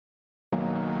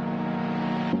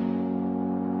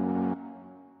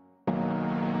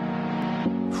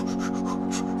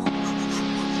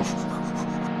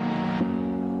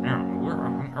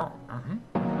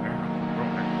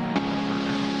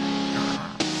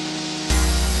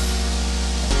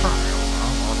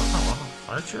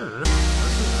Archer.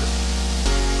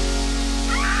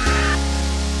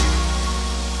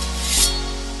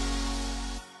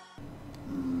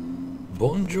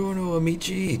 Buongiorno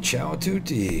amici, ciao a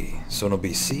tutti, sono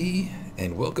BC,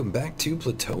 and welcome back to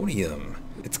Plutonium.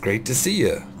 It's great to see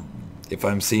you. If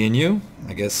I'm seeing you,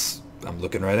 I guess I'm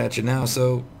looking right at you now,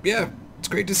 so yeah, it's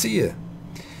great to see you.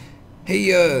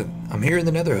 Hey, I'm here in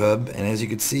the Nether Hub, and as you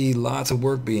can see, lots of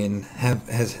work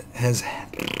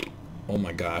oh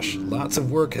my gosh, lots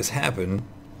of work has happened.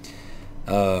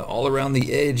 All around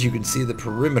the edge, you can see the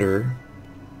perimeter.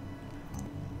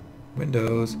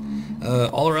 Windows.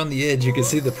 All around the edge, you can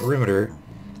see the perimeter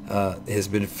has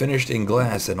been finished in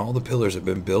glass, and all the pillars have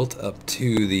been built up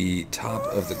to the top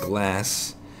of the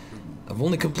glass. I've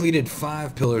only completed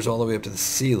 5 pillars all the way up to the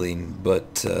ceiling,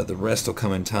 but the rest will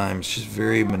come in time. It's just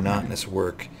very monotonous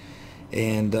work.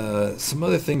 And some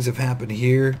other things have happened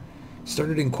here.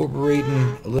 Started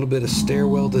incorporating a little bit of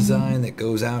stairwell design that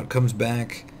goes out, comes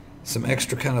back. Some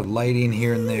extra kind of lighting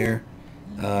here and there.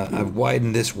 I've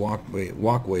widened this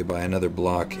walkway by another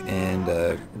block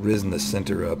and risen the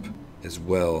center up as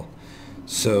well.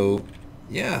 So,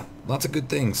 yeah, lots of good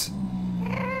things.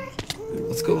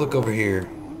 Let's go look over here.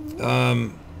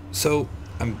 So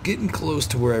I'm getting close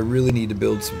to where I really need to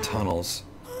build some tunnels,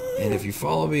 and if you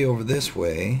follow me over this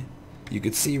way, you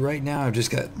can see right now I've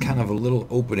just got kind of a little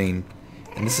opening,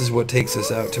 and this is what takes us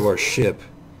out to our ship.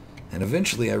 And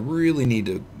eventually I really need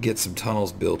to get some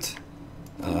tunnels built,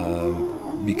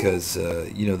 because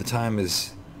you know, the time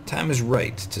is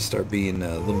right to start being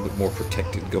a little bit more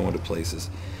protected going to places.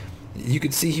 You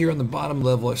can see here on the bottom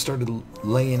level I've started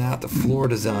laying out the floor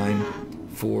design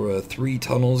for 3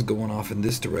 tunnels going off in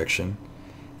this direction,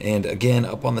 and again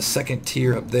up on the second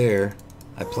tier up there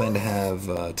I plan to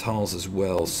have tunnels as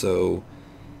well. So,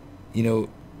 you know,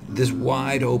 this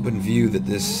wide open view that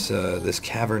this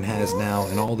cavern has now,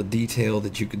 and all the detail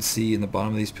that you can see in the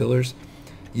bottom of these pillars,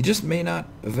 you just may not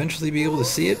eventually be able to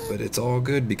see it, but it's all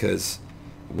good because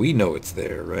we know it's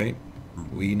there, right?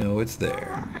 We know it's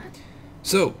there.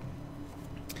 So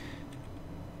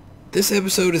this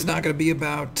episode is not going to be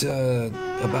about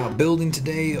building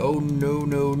today. Oh no,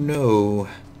 no, no.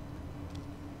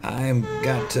 I've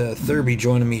got Therbi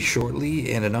joining me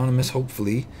shortly, and Anonymous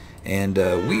hopefully, and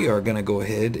we are going to go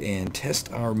ahead and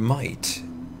test our might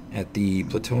at the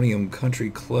Plutonium Country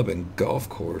Club and Golf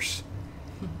Course,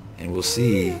 and we'll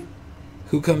see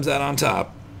who comes out on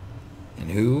top and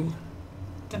who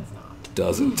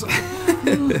doesn't. See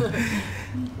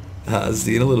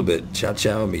you in a little bit. Ciao,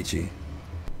 ciao, amici.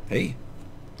 Hey.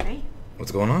 Hey.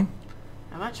 What's going on?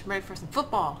 Not much. I'm ready for some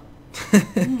football.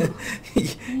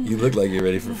 You look like you're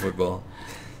ready for football.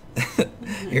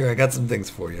 Here, I got some things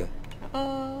for you.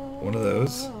 Oh. One of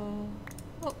those.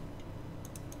 Oh.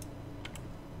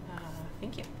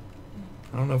 Thank you.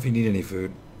 I don't know if you need any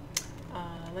food.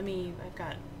 I've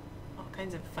got all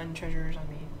kinds of fun treasures on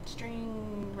me.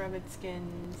 String, rabbit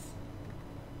skins,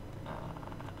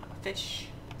 fish.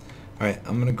 Alright,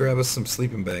 I'm gonna grab us some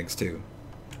sleeping bags too.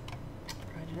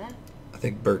 Roger that. I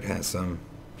think Bert has some.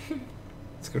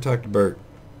 Let's go talk to Bert.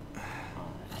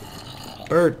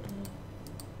 Bert!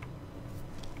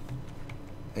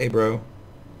 Hey, bro.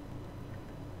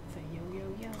 Say yo, yo,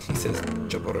 yo. He says,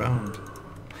 jump around.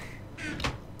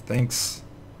 Thanks.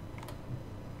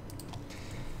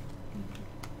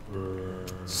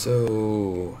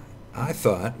 So, I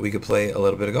thought we could play a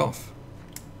little bit of golf.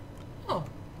 Oh,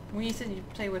 well, you said you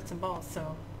play with some balls,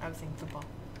 so I was thinking football.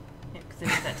 Yeah, because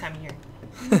it's that time of year.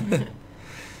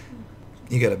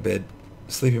 You got a bed,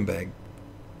 sleeping bag.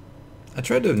 I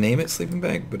tried to name it sleeping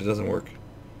bag, but it doesn't work.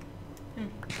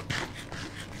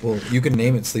 Well, you can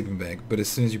name it sleeping bag, but as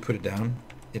soon as you put it down,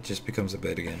 it just becomes a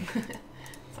bed again.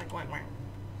 It's like one more.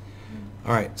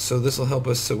 Alright, so this will help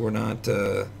us so we're not...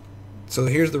 So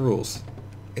here's the rules.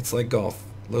 It's like golf.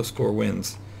 Low score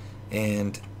wins.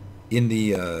 And in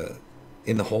the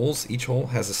holes, each hole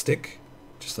has a stick,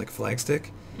 just like a flag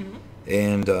stick. Mm-hmm.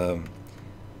 And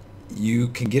you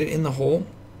can get it in the hole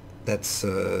that's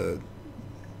on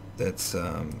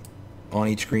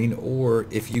each green, or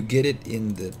if you get it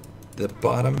in the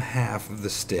bottom half of the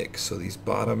stick, so these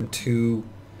bottom 2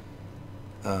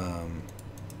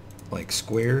 like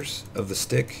squares of the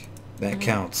stick, that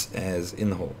counts as in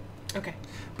the hole. Okay.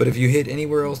 But if you hit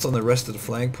anywhere else on the rest of the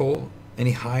flagpole,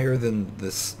 any higher than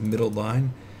this middle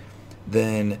line,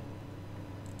 then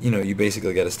you know, you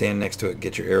basically got to stand next to it,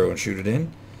 get your arrow and shoot it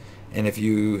in. And if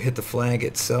you hit the flag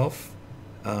itself,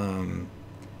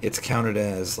 it's counted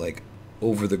as like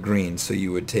over the green, so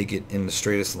you would take it in the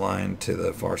straightest line to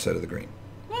the far side of the green.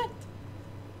 What?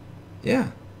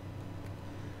 Yeah.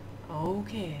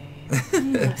 Okay.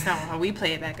 That's not how we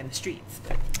play it back in the streets.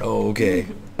 But. Oh, okay.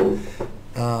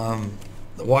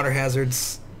 The water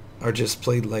hazards are just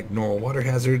played like normal water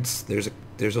hazards.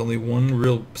 There's only one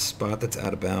real spot that's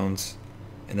out of bounds,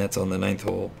 and that's on the 9th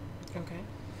hole. Okay.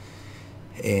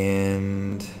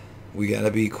 And we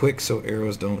gotta be quick so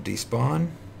arrows don't despawn.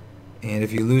 And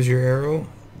if you lose your arrow,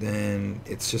 then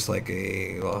it's just like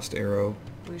a lost arrow.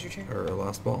 Lose your turn. Or a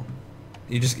lost ball.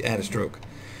 You just add a stroke.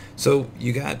 So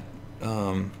you got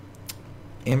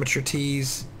amateur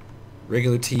tees,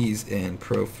 regular tees, and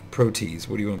pro tees.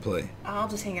 What do you want to play? I'll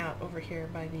just hang out over here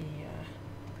by the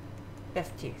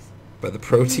best tees. By the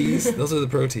pro tees? Those are the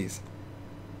pro tees.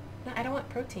 No, I don't want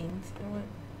proteins. I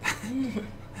want...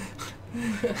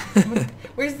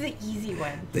 Where's the easy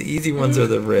one? The easy ones are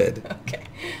the red. Okay.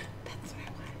 That's what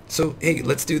I want. So, hey,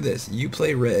 let's do this. You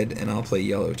play red, and I'll play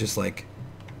yellow, just like...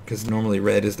 Because normally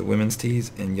red is the women's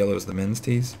tees, and yellow is the men's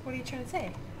tees. What are you trying to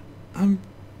say?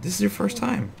 This is your first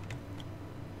time.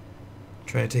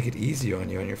 Trying to take it easy on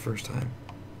you on your first time.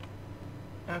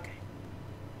 Okay.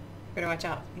 Better watch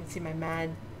out. You can see my mad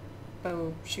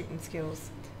bow shooting skills.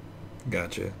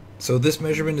 Gotcha. So this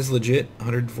measurement is legit,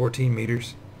 114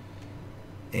 meters.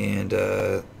 And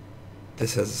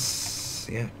this has,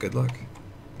 yeah, good luck.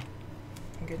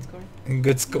 And good scoring? And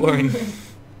good scoring.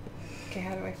 Okay,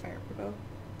 how do I fire up the bow?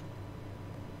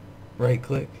 Right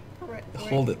click. Right.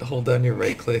 Hold down your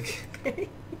right click. Okay.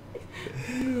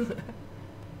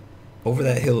 Over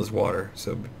that hill is water,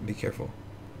 so be careful.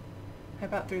 How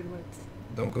about through the woods?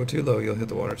 Don't go too low, you'll hit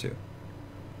the water too.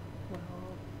 Well,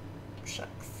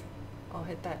 shucks. I'll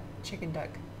hit that chicken duck.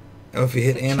 Oh, if you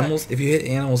hit The animals, chuck. if you hit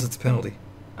animals, it's a penalty.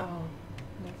 Oh,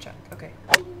 no chuck. Okay.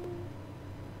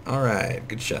 All right,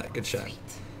 good shot, good shot. Sweet.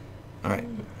 All right,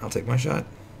 I'll take my shot.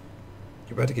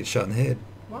 You're about to get shot in the head.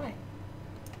 Why?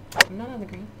 I'm not on the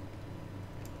green.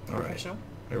 All right, Professional.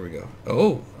 there we go.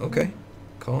 Oh, okay,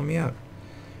 calling me out.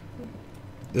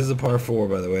 This is a par 4,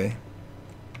 by the way.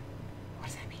 What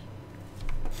does that mean?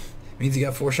 Means you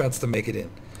got 4 shots to make it in.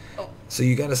 Oh. So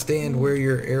you got to stand where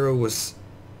your arrow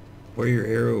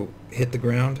hit the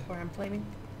ground, Or I'm flaming?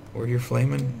 or you're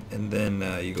flaming, and then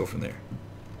you go from there.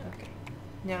 Okay.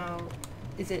 Now,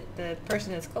 is it the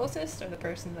person that's closest or the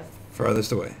person that's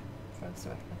Farthest away. furthest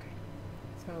away?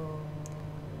 Okay. So,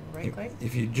 right click?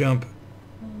 If you jump,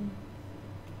 Hmm.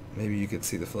 maybe you could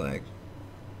see the flag.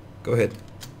 Go ahead.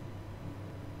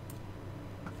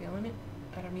 Feeling it?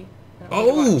 I don't need. I don't need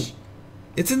to Oh! watch.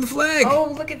 It's in the flag!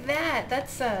 Oh, look at that!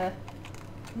 That's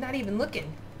not even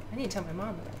looking. I need to tell my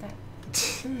mom about that.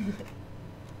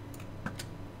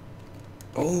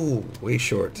 Oh, way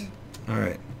short.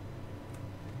 Alright.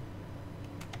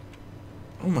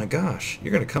 Oh my gosh,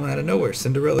 you're gonna come out of nowhere,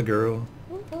 Cinderella girl.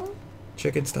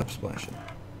 Chicken, stop splashing.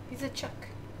 He's a chuck.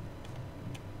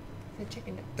 He's a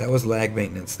chicken duck. That was lag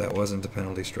maintenance, that wasn't a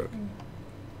penalty stroke. Mm.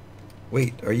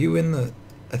 Wait, are you in the...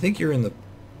 I think you're in the...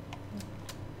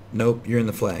 Nope, you're in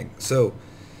the flag. So,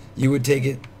 you would take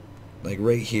it, like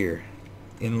right here,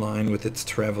 in line with its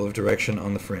travel of direction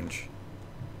on the fringe.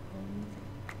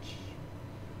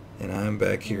 And I'm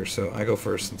back here, so I go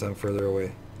first since I'm further away.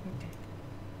 Okay.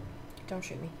 Don't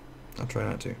shoot me. I'll try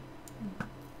not to.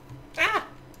 Ah!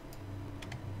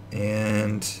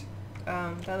 And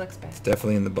That looks bad. it's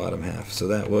definitely in the bottom half. So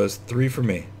that was 3 for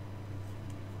me.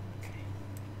 Okay.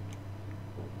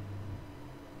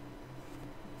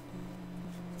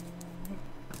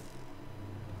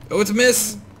 Oh, it's a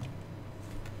miss!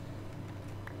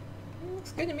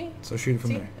 Looks good to me. So shoot it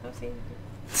from See? there. Oh,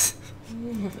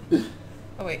 see.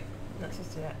 Oh wait, not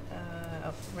supposed to do that.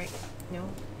 Oh, right. No.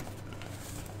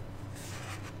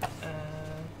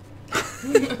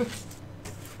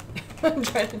 I'm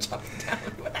trying to jump it down.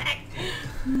 What the heck?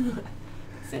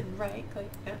 Sit right, click.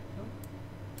 Yeah, no.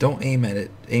 Don't aim at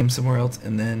it. Aim somewhere else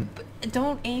and then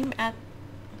Don't aim at.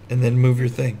 move your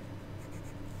thing.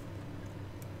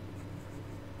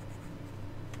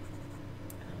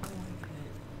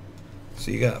 So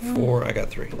you got 4, I got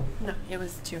 3. No, it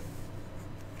was 2.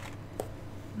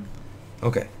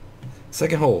 Okay.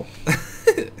 Second hole.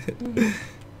 To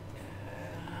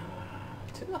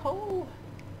the hole.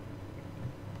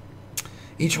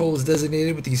 Each hole is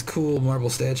designated with these cool marble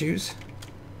statues.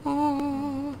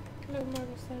 Little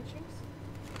marble statues.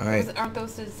 Alright. Aren't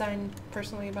those designed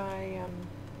personally by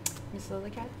Miss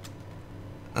Lilycat?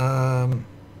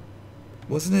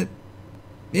 Wasn't it?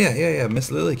 Yeah. Miss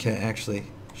Lilycat, actually.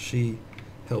 She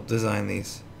helped design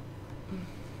these.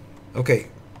 Okay,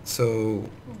 so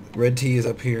red tee is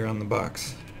up here on the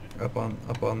box. Up on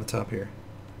the top here.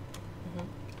 Mm-hmm.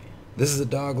 This is a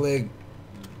dog leg.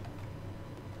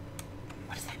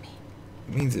 What does that mean?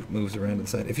 It means it moves around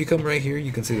inside. If you come right here,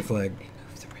 you can see the flag. It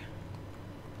moves around.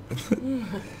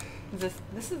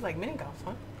 This is like mini golf,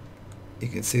 huh? You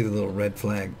can see the little red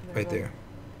flag right there,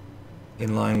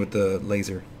 in line with the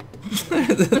laser.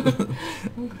 The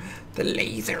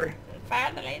laser.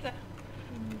 Fire the laser.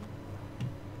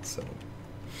 So, Okay.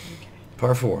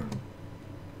 par 4.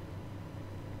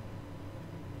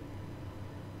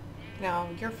 Now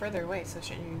you're further away, so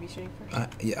shouldn't you be shooting first?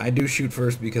 Yeah, I do shoot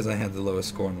first because I had the lowest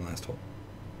score on the last hole.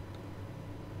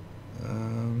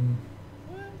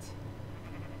 What?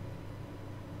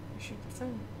 You shoot the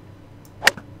sun.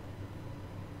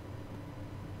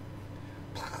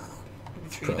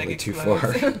 It's probably too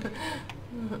far.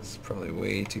 It's probably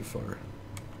way too far.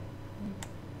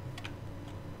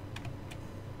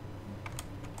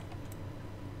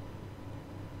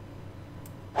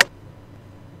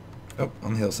 Oh,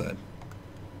 on the hillside.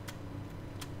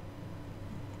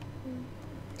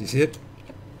 Do you see it?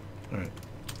 Yep. Alright.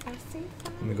 I see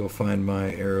fire. Let me go find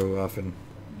my arrow off in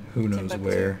who knows Timbuktu.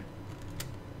 where.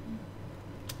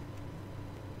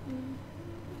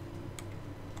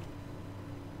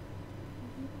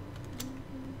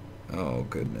 Oh,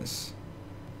 goodness.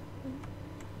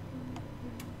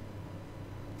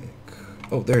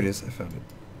 Oh, there it is. I found it.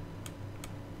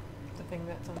 The thing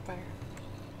that's on fire.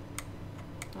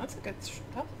 Well, that's a good.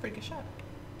 That was a pretty good shot.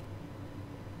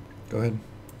 Go ahead.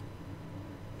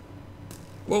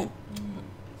 Whoa!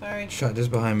 Sorry. Shot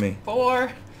just behind me.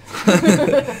 4.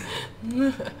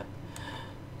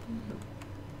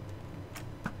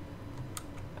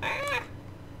 Ah!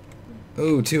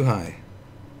 Oh, too high.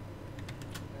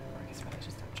 I guess I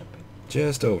should stop jumping.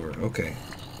 Just over. Okay.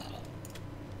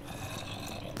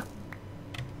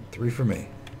 3 for me.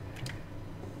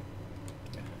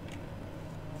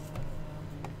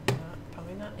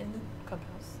 Probably not in the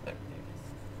clubhouse. There it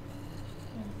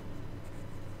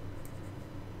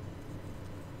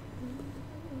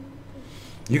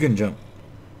is. You can jump.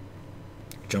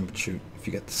 Jump and shoot if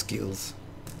you got the skills.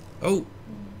 Oh!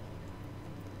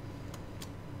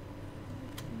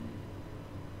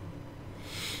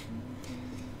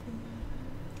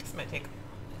 This might take.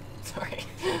 Sorry.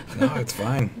 No, it's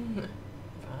fine.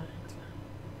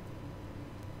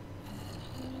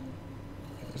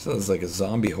 So there's like a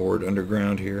zombie horde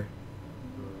underground here.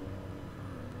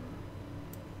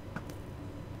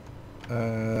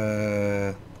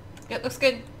 Yeah, it looks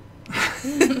good.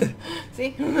 See?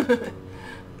 Gone.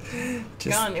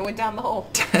 It went down the hole.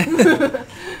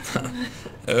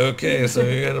 Okay, so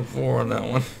you got a 4 on that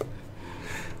one.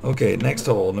 Okay, next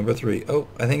hole, number 3. Oh,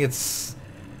 I think it's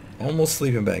almost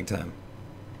sleeping bag time.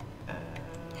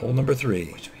 Hole number 3.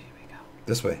 Which way do we go?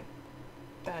 This way.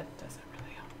 That doesn't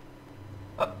really help.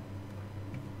 Oh.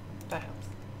 That helps.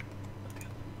 Okay.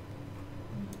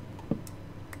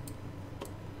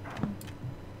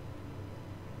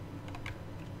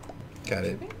 Got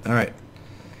it. All right.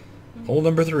 Hole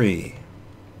number 3.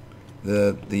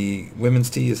 The women's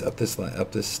tee is up this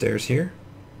stairs here.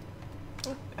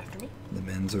 Oh, after me. The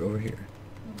men's are over here.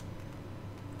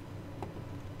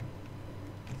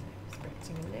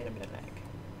 Spritzing a little bit of lag.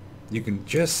 You can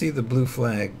just see the blue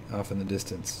flag off in the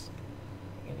distance.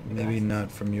 Maybe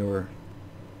not from your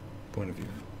point of view.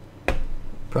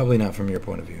 Probably not from your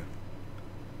point of view.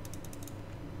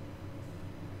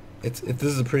 This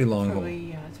is a pretty long hole.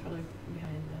 Yeah, it's probably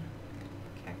behind the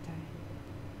cacti.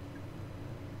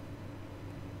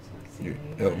 So let's see.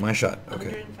 Oh, my shot.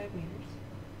 Okay. 105 meters.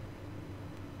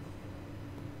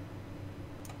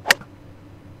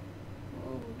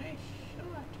 Oh, nice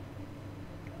shot.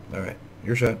 All right,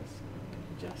 your shot.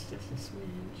 Adjust this a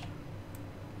smidge.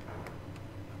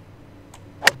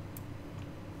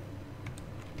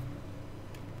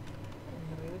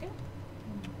 And away we go.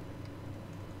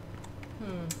 I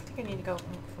think I need to go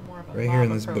for more of a Right here in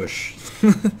lava this approach. bush.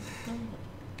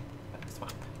 By the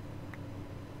swamp.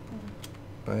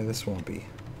 By the swampy.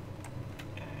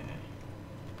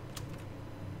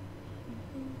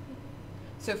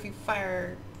 So if you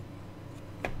fire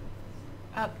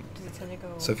up, does it tend to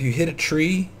go? So if you hit a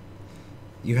tree,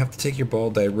 you have to take your ball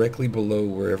directly below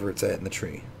wherever it's at in the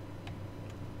tree.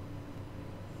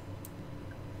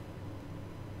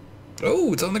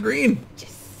 Oh, it's on the green.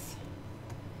 Yes.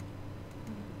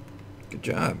 Good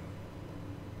job.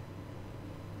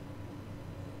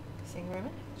 Sing very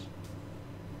much.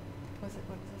 What does it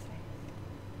say?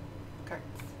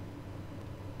 Carts.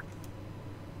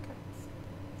 Carts.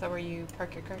 Is that where you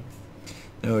park your carts?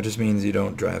 No, it just means you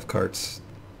don't drive carts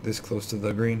this close to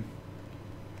the green.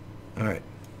 All right.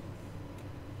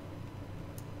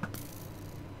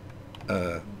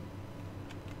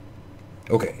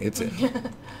 Okay, it's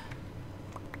in.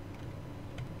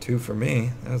 2 for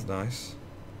me. That's nice.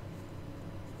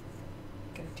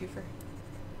 Get a twofer.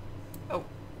 Oh. Okay.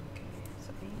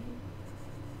 So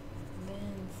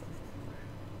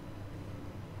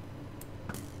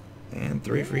and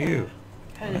 3 for you.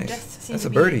 Kind of Nice. just seems That's to a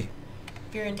be birdie.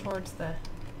 veering towards the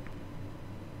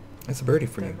That's a birdie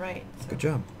for you. right. So. Good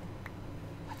job.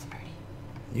 What's a birdie?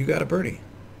 You got a birdie.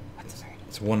 What's a birdie?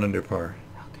 It's 1 under par.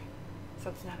 Okay. So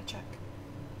it's not a check.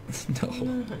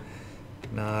 No,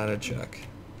 not a chuck.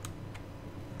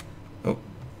 Oh.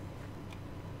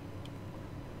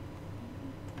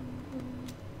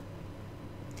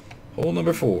 Hole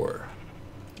number 4.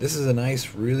 This is a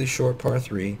nice, really short par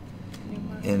 3,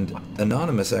 and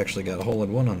Anonymous actually got a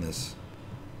hole-in-one on this.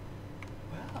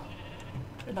 Wow.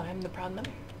 And I'm the proud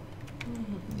mother.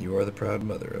 You are the proud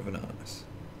mother of Anonymous.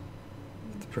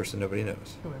 The person nobody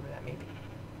knows. Whoever that may be.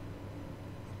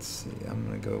 Let's see, I'm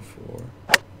going to go for...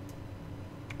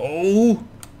 Oh!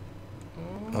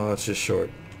 Oh, it's just short.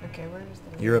 Okay, where's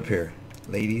the... You're up here.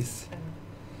 Ladies.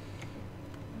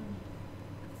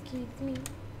 Excuse me.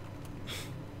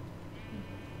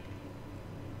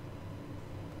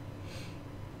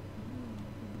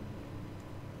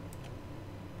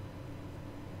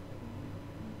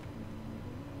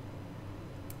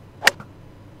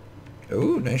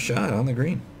 Oh, nice shot on the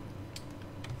green.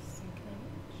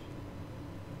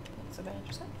 What's the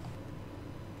advantage set?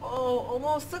 Oh,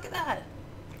 almost. Look at that.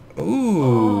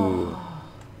 Ooh. Oh,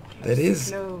 That is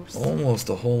close. almost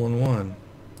a hole-in-one.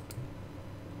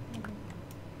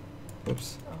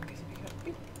 Whoops. Oh, okay, so we got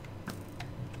beep.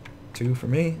 2 for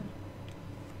me,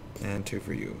 and 2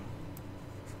 for you.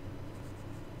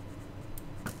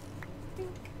 Dink.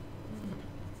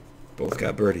 Both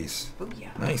got birdies.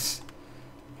 Booyah. Nice.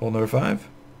 Hole number 5.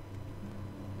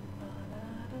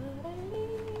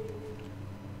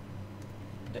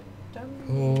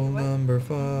 Hole number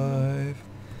 5.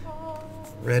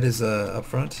 Red is up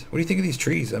front. What do you think of these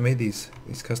trees? I made these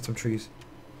custom trees.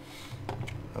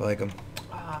 I like them.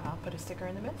 I'll put a sticker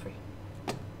in the mail for you.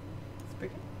 It's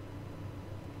pretty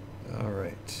good. All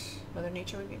right. Mother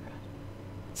Nature would be proud.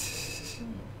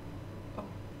 Oh,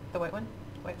 the white one?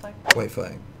 White flag? White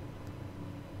flag.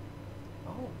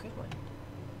 Oh, good one.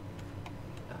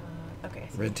 Okay.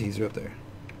 So Red tees are up there.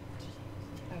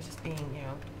 I was just being,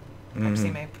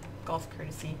 practicing Mhm. my golf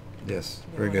courtesy. Yes,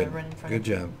 You very don't wanna good. run in front Good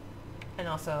of- job. And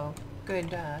also,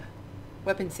 good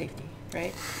weapon safety,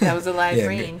 right? That was a live Yeah,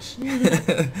 range.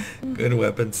 Good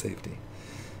weapon safety.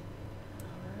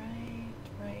 Alright,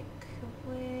 right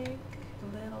click, a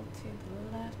little to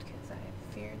the left because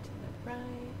I fear to the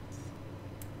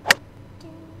right.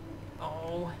 Ding.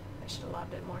 Oh, I should have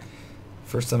lobbed it more.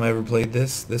 First time I ever played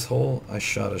this hole, I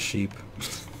shot a sheep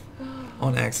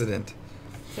on accident.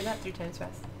 Say that 3 times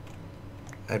fast.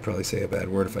 I'd probably say a bad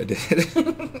word if I did.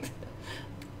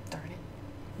 Darn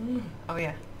it. Oh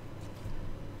yeah.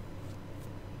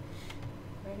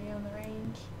 Ready on the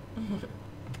range.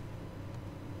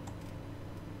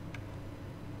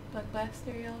 Black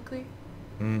blaster, yellow clear.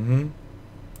 Mm-hmm.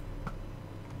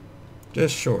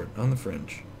 Just short, on the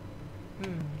fringe.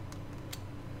 I'm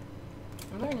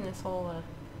learning this whole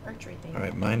archery thing.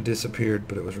 Alright, mine disappeared,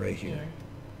 but it was right here.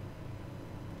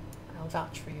 I'll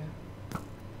vouch for you.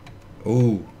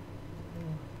 Ooh.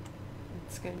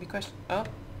 It's gonna be question. Oh,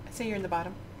 I say you're in the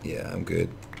bottom. Yeah, I'm good.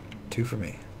 2 for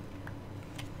me.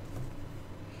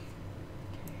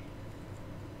 Okay.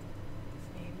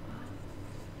 Name off.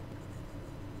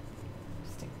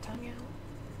 Stick tongue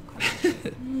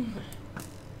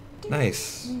out.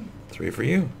 Nice. 3 for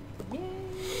you. Yay!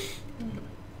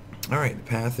 Alright, the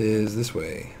path is this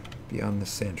way, beyond this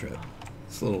sand trap.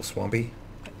 It's a little swampy.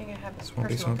 I think I have a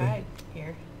Swampy, personal swampy. guide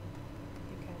here.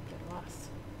 I think I get lost.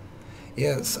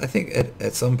 Yes, I think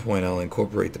at some point I'll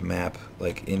incorporate the map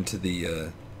like into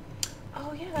the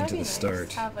Oh yeah, into that'd be the nice.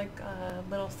 start. Have like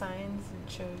little signs and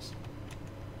shows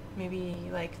maybe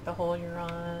like the hole you're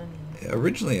on. And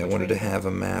originally I which wanted way to have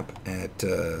a map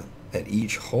at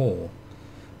each hole,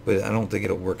 but I don't think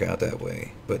it'll work out that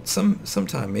way. But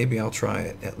sometime maybe I'll try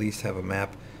it. At least have a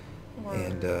map. Or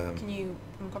And can you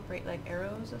incorporate like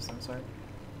arrows of some sort?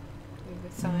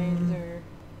 With signs or...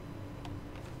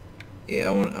 Yeah,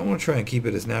 I want to try and keep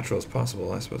it as natural as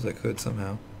possible. I suppose I could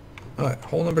somehow. All right,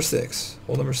 hole number 6.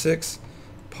 Hole number 6,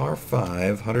 par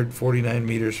 5, 149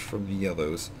 meters from the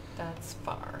yellows. That's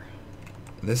far.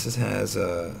 This has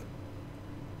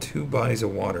 2 bodies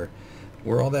of water.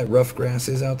 Where all that rough grass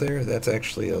is out there, that's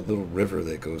actually a little river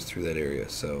that goes through that area.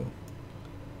 So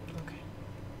Okay.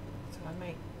 So I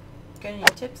might get any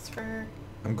tips for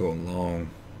I'm going long.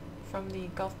 from the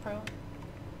Golf Pro?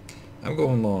 I'm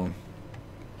going long.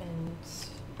 And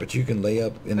But you can lay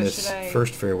up in But this should I-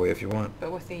 first fairway if you want.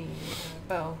 but with the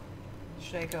bow,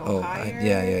 should I go Oh, higher?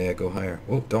 yeah, go higher.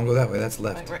 Oh, don't go that way. That's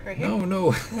left. Like right here?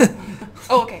 No.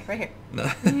 Oh, okay, right here. No.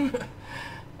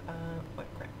 What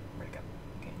crap? Where'd it go?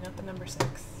 Okay, not the number 6.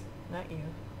 Not you.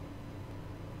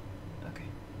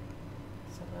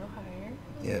 A little higher.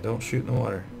 Yeah, don't shoot in the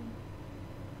water.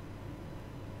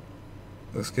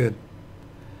 Looks good.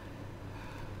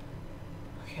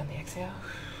 Okay, on the exhale.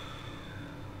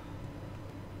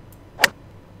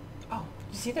 Oh,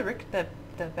 you see the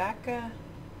back,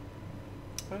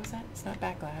 what was that? It's not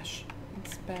backlash.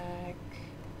 It's back...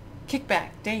 Kickback.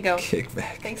 There you go.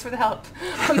 Kickback. Thanks for the help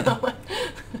on that one.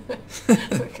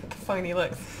 Look at the funny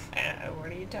looks. What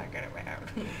are you talking about?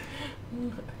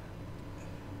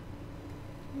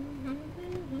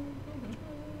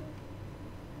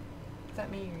 Is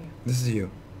that me or you? This is you.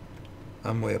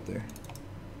 I'm way up there.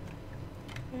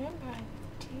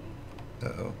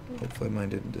 Uh-oh. Hopefully mine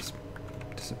didn't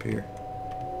disappear.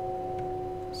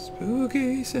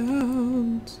 Spooky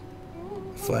sounds.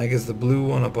 The flag is the blue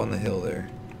one up on the hill there.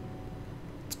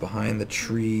 It's behind the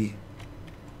tree.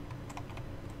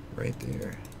 Right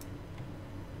there.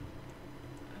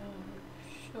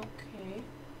 Okay.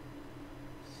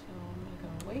 So I'm going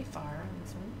to go way far on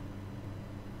this one.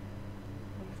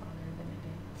 Way farther than I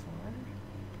did before.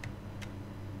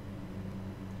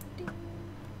 Ding.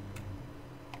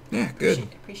 Yeah, good.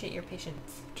 Appreciate your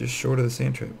patience. Just short of the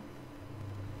sand trap.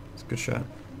 It's a good shot.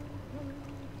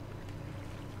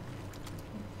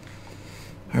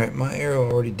 Alright, my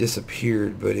arrow already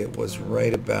disappeared, but it was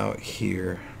right about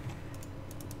here.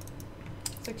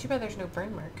 It's like too bad there's no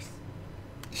burn marks.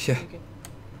 Yeah,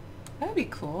 That would be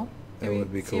cool. that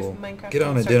would be See if cool. Minecraft Get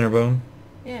on can a start- dinner bone.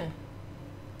 Yeah.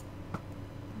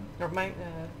 Or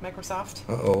Microsoft.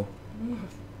 Uh-oh.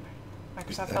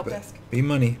 Microsoft help desk. Be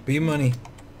money. Be money.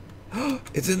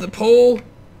 It's in the pole!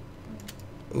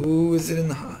 Ooh, is it in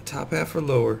the top half or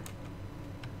lower?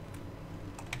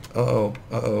 Uh-oh.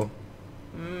 Uh-oh.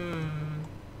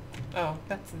 Oh,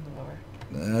 that's in the lower.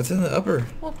 That's in the upper.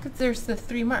 Well, because there's the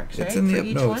 3 marks, right? It's in the for up.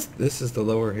 each No, one? this is the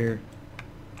lower here.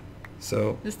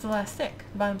 So, This is the last stick,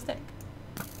 the bottom stick.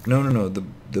 no.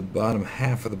 The bottom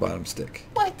half of the bottom stick.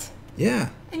 What? Yeah.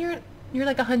 And you're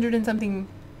like 100 and something.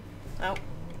 Oh.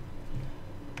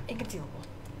 Inconceivable.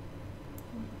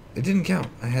 It didn't count.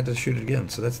 I had to shoot it again,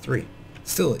 so that's 3.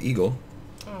 Still an eagle.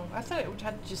 Oh, I thought it would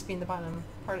have to just be in the bottom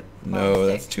part of the No, bottom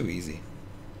that's stick. too easy.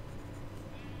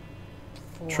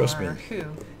 For Trust me. who?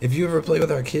 If you ever play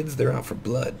with our kids, they're out for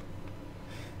blood.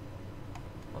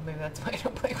 Well, maybe that's why I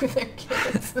don't play with their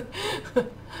kids. They're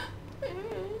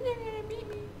gonna beat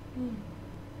me.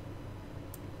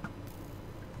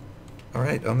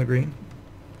 Alright, on the green.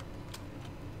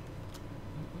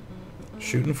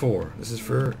 Shooting 4. This is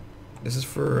for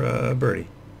birdie.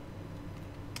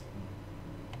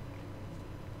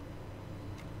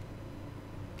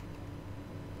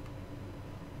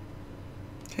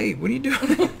 Hey, what are you doing?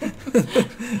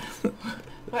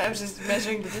 Well, I was just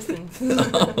measuring the distance.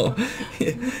 Oh,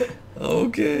 yeah.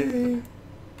 Okay.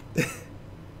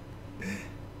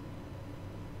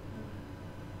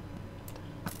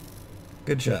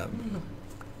 Good job.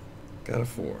 Got a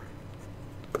 4.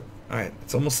 Alright,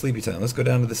 it's almost sleepy time. Let's go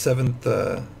down to the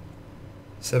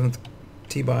 7th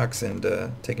tee box and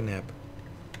take a nap.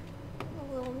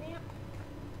 A little nap.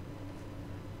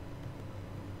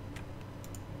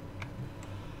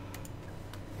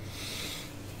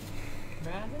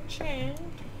 Rather chan.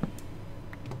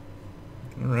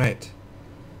 Alright.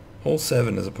 Hole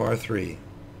 7 is a par 3.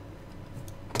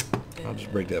 I'll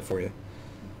just break that for you.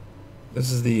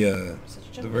 This is the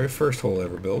very first hole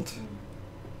ever built.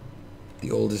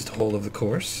 The oldest hole of the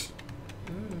course.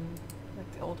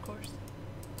 Like the old course.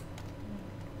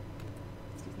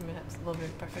 Excuse me, that's a little bit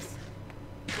of preface.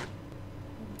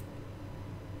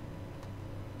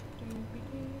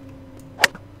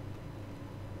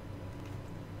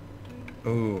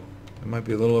 Oh, it might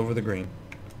be a little over the green.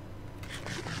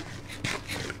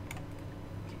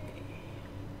 Okay.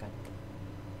 Got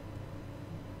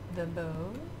the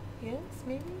bow. Yes,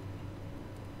 maybe?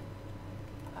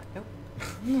 Nope.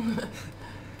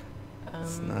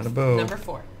 It's not a bow. Number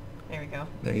 4. There we go.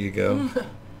 There you go.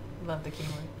 Love the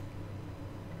keyboard.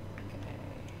 Okay.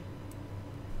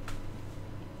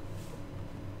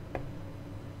 A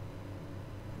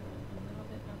little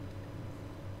bit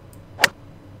up.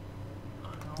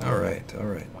 Alright,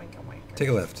 alright. Wanker, wanker. Take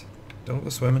a left. Don't go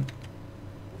swimming.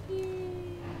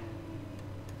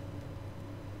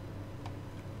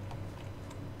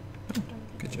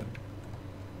 Good job.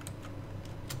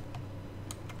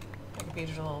 My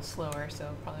computer's a little slower,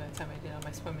 so probably by the time I did all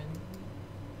my swimming,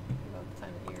 about the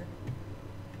time that you're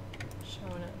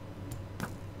showing it.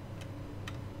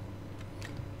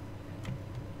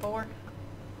 4.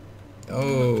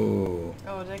 Oh.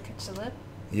 Oh, did I catch the lip?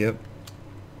 Yep.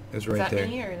 It was right Is that there.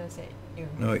 me or is it you?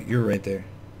 No, you're right there.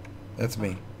 That's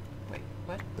me. Wait,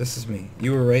 what? This is me.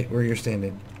 You were right where you're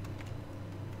standing.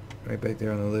 Right back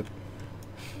there on the lip.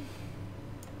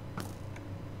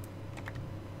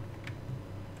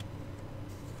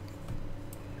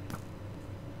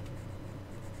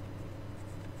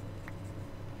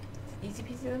 Easy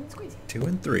peasy lemon squeezy. 2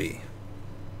 and 3.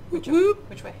 Which Whoop.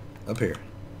 Which way? Up here.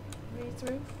 Raise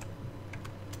the roof.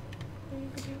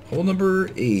 Hole number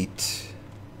 8.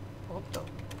 Hold up.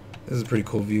 This is a pretty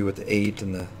cool view with the 8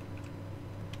 and the...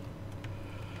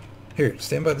 Here,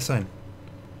 stand by the sign.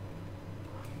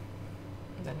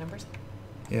 Is that numbers?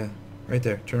 Yeah, right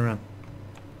there. Turn around.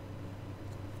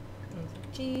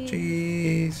 Cheese.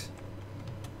 Cheese.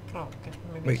 Oh, okay.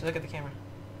 Maybe I Wait. should look at the camera.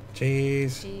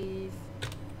 Cheese. Cheese.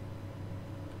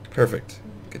 Perfect.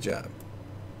 Good job.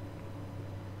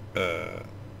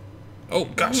 Oh,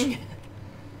 gosh. What'd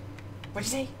you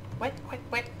say? What?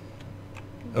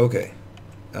 Okay.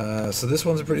 So this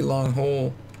one's a pretty long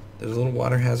hole. There's a little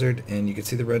water hazard, and you can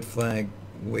see the red flag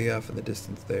way off in the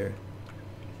distance there.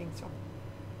 I think so.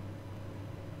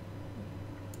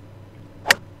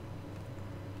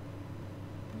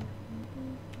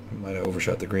 Might have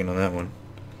overshot the green on that one.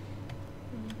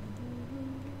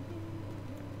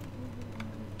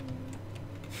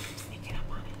 Sneaking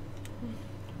up on it.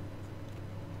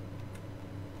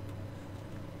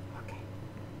 Okay.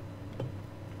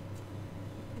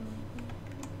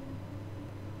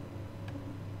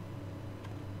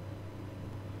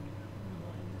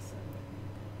 Line this up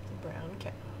with the brown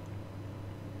cow.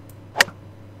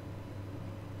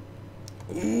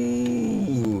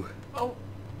 Ooh. Oh,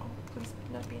 please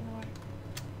not be in the water.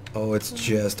 Oh, it's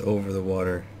just over the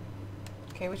water.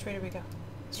 Okay, which way do we go?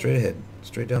 Straight ahead.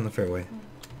 Straight down the fairway.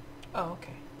 Oh,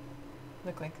 okay.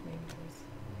 Look like maybe there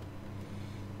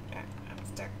was... I'm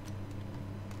stuck.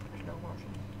 There's no motion.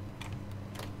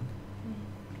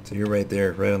 So you're right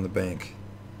there, right on the bank.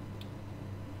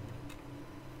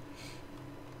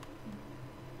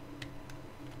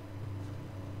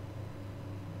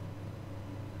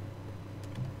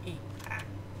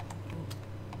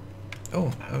 Oh,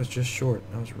 I was just short.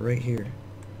 I was right here.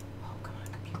 Oh, come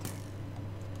on, computer.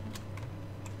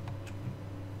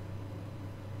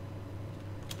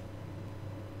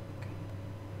 Okay.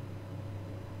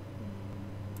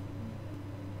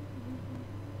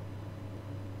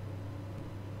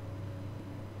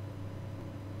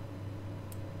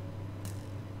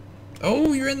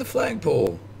 Oh, you're in the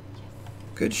flagpole. Yes.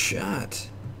 Good shot.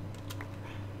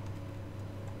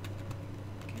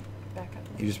 Okay, back up.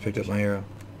 You just picked up my arrow.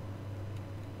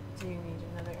 Do you need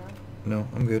another arrow? No,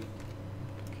 I'm good.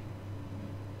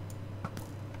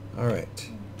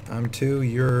 Alright. I'm 2,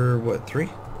 you're what, 3?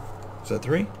 Is that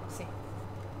 3? See.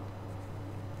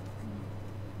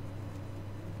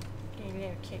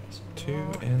 Okay, 2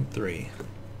 and 3.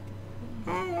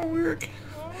 Oh, work.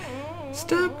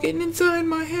 Stop getting inside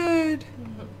my head.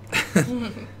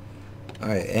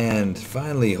 Alright, and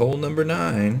finally, hole number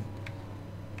 9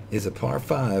 is a par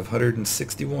 5,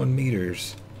 161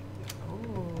 meters.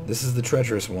 This is the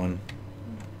treacherous one.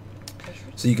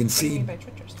 So you can see,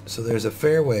 so there's a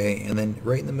fairway, and then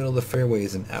right in the middle of the fairway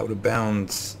is an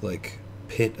out-of-bounds, like,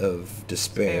 pit of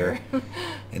despair.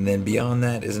 And then beyond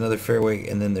that is another fairway,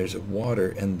 and then there's water,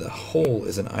 and the hole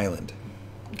is an island.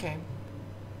 Okay.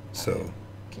 So,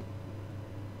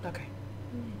 Okay.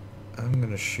 I'm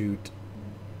going to shoot,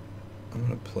 I'm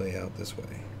going to play out this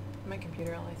way. My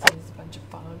computer, all I see is a bunch of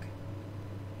fog.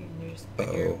 You can just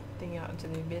put your thing out into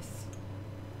the abyss.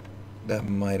 That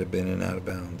might have been an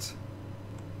out-of-bounds.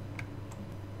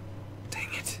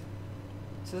 Dang it.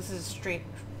 So this is a straight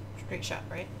shot,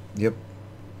 right? Yep.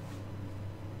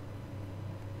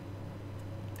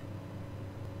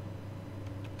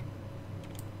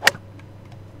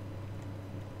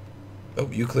 Oh,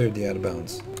 you cleared the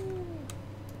out-of-bounds.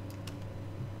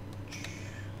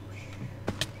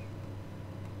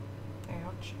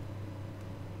 Ouch.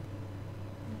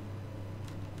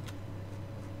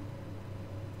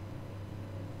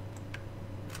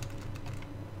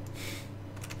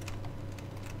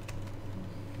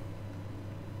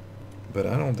 But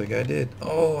I don't think I did.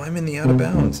 Oh, I'm in the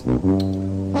out-of-bounds.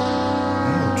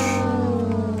 Ouch.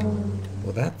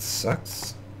 Well, that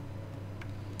sucks.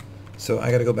 So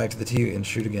I gotta go back to the tee and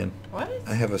shoot again. What?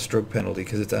 I have a stroke penalty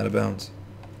because it's out of bounds.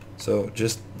 So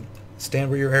just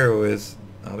stand where your arrow is.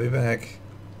 I'll be back.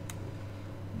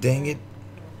 Dang it.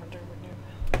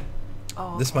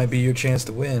 Oh, This might be your chance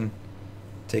to win.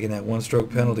 Taking that one stroke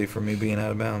penalty for me being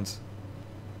out of bounds.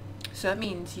 So that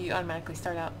means you automatically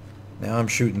start out. Now I'm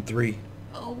shooting 3.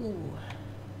 Oh.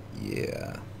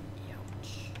 Yeah.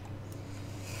 Ouch.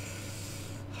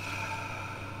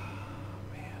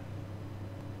 Man.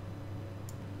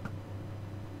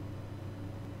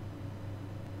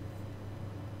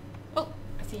 Oh,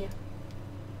 I see you.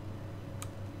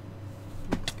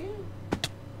 Looks good.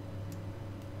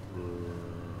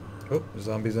 Oh,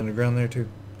 zombies underground there too.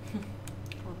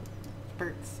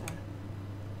 Bert's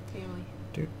family.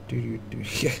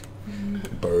 Yeah.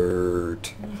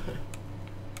 Bert.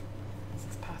 This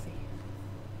is posse.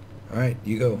 Alright,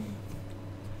 you go.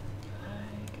 I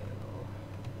go.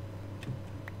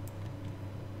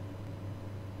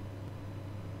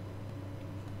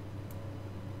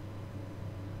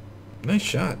 Nice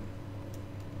shot.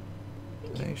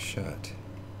 Nice shot.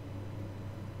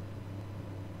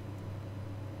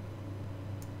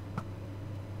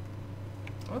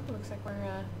 Oh, it looks like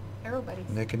we're arrow buddies.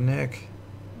 Neck and neck.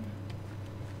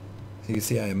 So you can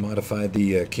see I modified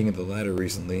the King of the Ladder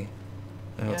recently.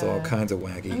 Now it's all Yeah. kinds of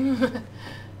wacky.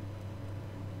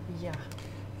 Yeah.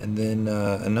 And then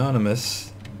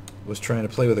Anonymous was trying to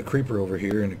play with a creeper over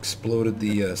here and exploded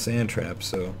the sand trap.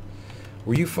 So,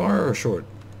 were you far or short?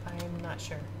 I am not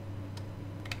sure.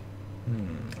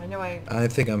 Hmm. I know I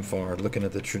think I'm far, looking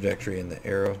at the trajectory and the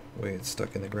arrow, way it's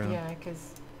stuck in the ground. Yeah,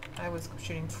 because I was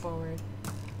shooting forward.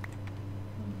 That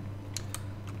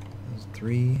was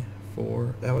 3,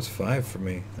 4. That was 5 for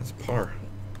me. That's par.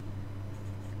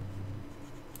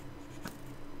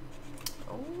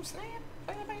 Oh, snap.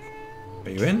 Are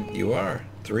you in? You are.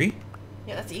 3?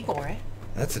 Yeah, that's eagle, right?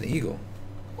 That's an eagle.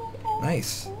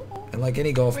 Nice. And like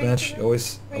any golf Right match, to the-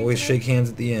 always right to shake hands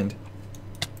at the end.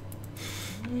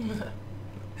 Here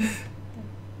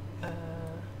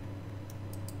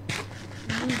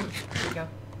we go.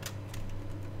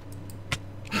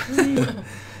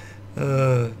 Got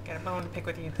a bone to pick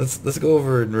with you. Let's go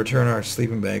over and return our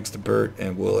sleeping bags to Bert,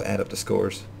 and we'll add up the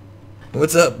scores.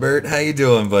 What's up, Bert? How you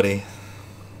doing, buddy?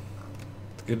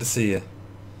 It's good to see you.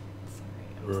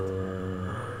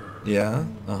 Sorry, Yeah.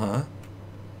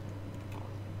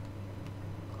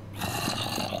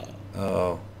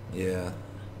 Oh, yeah.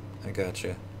 I got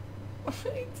you. It's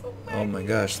so Oh my laggy.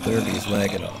 gosh, Therbi's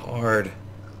lagging hard.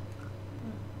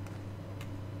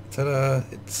 Ta-da!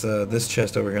 It's this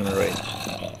chest over here on the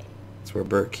right. It's where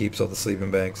Bert keeps all the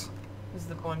sleeping bags. This is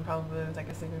the one probably with like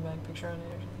a sleeping bag picture on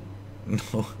it or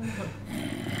something.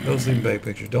 No, no sleeping bag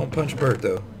pictures. Don't punch Bert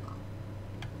though.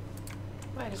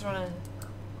 Well, I just want to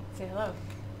say hello.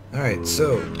 All right,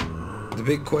 so the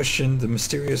big question, the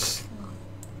mysterious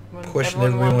When question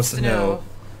everyone everybody wants to know: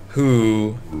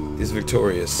 who is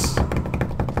victorious?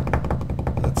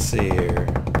 Let's see here.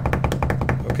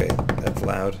 Okay, that's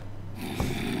loud.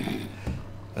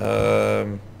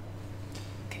 Okay,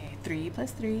 3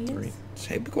 plus 3 is 3.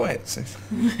 Hey, be quiet. 3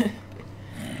 to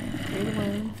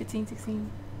 1, 15, 16,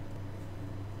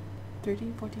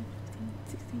 13, 14, 15,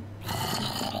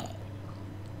 16,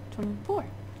 24.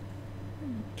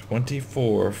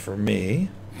 24 for me.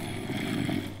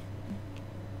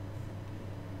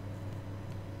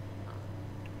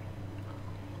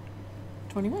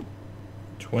 $21.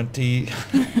 20.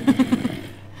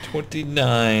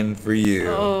 29 for you.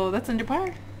 Oh, that's under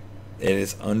par. It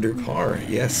is under par,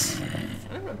 yes. I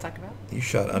don't know what I'm talking about. You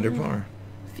shot under par.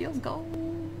 Feels gold.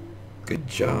 Good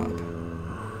job.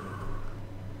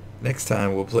 Next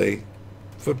time we'll play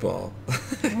football.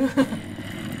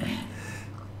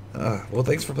 Well,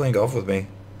 thanks for playing golf with me.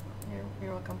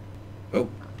 You're welcome. Oh,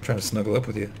 trying to snuggle up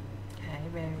with you. Hey,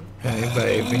 baby. Hey,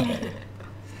 baby.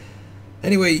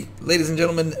 Anyway, ladies and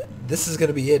gentlemen, this is going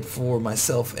to be it for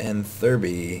myself and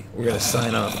Therbi. We're going to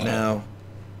sign off now.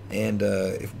 And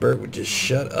if Bert would just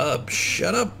shut up.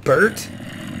 Shut up, Bert.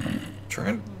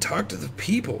 Trying to talk to the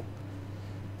people.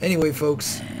 Anyway,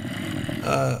 folks,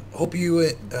 hope you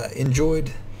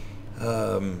enjoyed.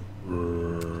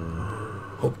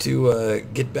 Hope to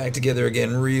get back together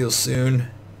again real soon.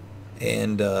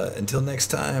 And until next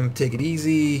time, take it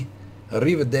easy.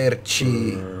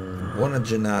 Arrivederci. Buona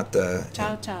giornata.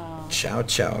 Ciao, ciao. Ciao,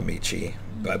 ciao, amici.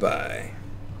 Bye-bye.